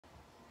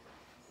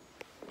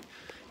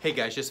Hey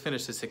guys, just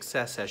finished a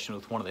success session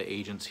with one of the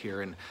agents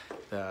here, and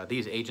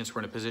these agents were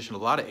in a position, a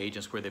lot of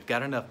agents, where they've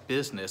got enough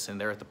business and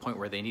they're at the point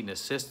where they need an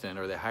assistant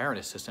or they hire an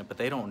assistant, but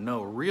they don't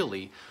know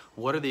really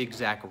what are the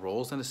exact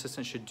roles an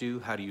assistant should do,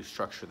 how do you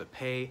structure the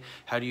pay,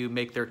 how do you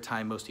make their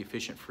time most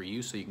efficient for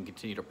you so you can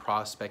continue to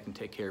prospect and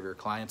take care of your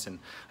clients. And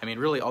I mean,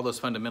 really all those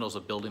fundamentals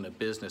of building a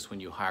business when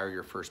you hire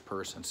your first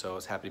person. So I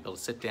was happy to be able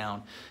to sit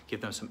down,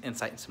 give them some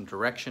insight and some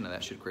direction, and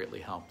that should greatly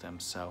help them.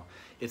 So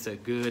it's a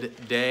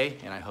good day,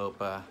 and I hope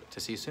to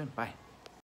see you soon. Bye.